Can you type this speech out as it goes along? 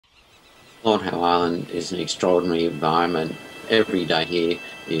Lord Howe Island is an extraordinary environment. Every day here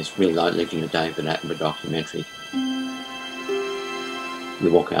is really like living a David Attenborough documentary.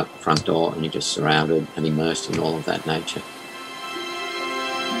 You walk out the front door and you're just surrounded and immersed in all of that nature.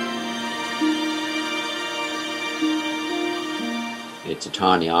 It's a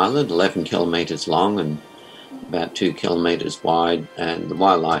tiny island, 11 kilometres long and about 2 kilometres wide, and the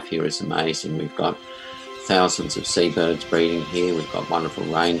wildlife here is amazing. We've got thousands of seabirds breeding here, we've got wonderful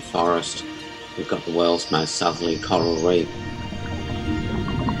rainforest, we've got the world's most southerly coral reef.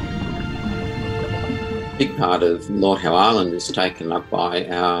 A big part of Lord Howe Island is taken up by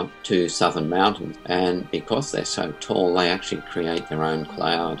our two southern mountains, and because they're so tall they actually create their own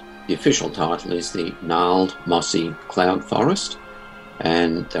cloud. The official title is the gnarled mossy cloud forest,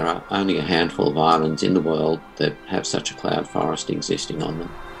 and there are only a handful of islands in the world that have such a cloud forest existing on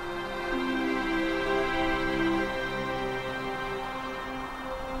them.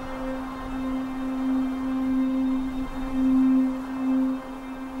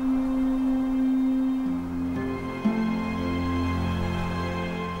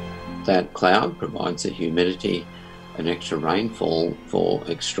 That cloud provides the humidity and extra rainfall for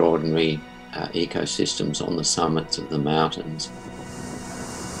extraordinary ecosystems on the summits of the mountains.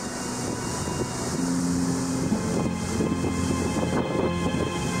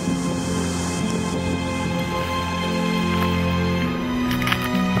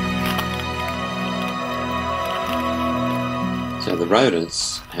 So the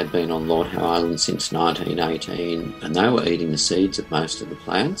rodents had been on Lord Howe Island since 1918, and they were eating the seeds of most of the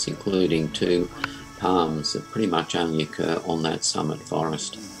plants, including two palms that pretty much only occur on that summit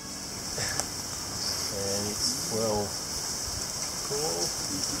forest. And it's 12 cool.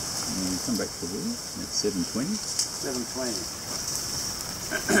 And come back to the wheel. It's 7:20.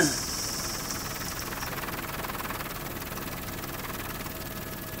 7:20.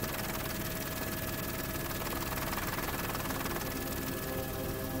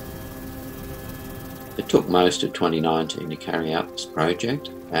 It took most of 2019 to carry out this project,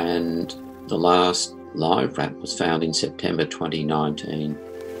 and the last live rat was found in September 2019.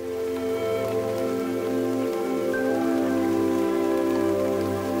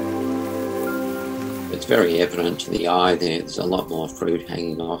 It's very evident to the eye there's a lot more fruit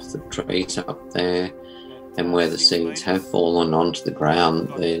hanging off the trees up there, and where the seeds have fallen onto the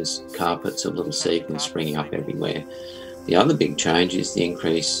ground there's carpets of little seedlings springing up everywhere. The other big change is the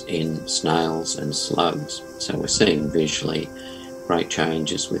increase in snails and slugs. So we're seeing visually great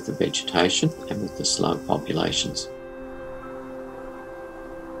changes with the vegetation and with the slug populations.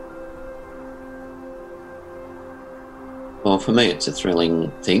 Well, for me it's a thrilling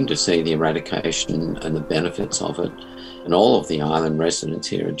thing to see the eradication and the benefits of it. And all of the island residents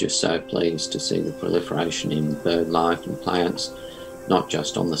here are just so pleased to see the proliferation in bird life and plants, not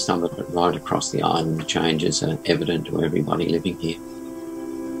just on the summit but right across the island. The changes are evident to everybody living here.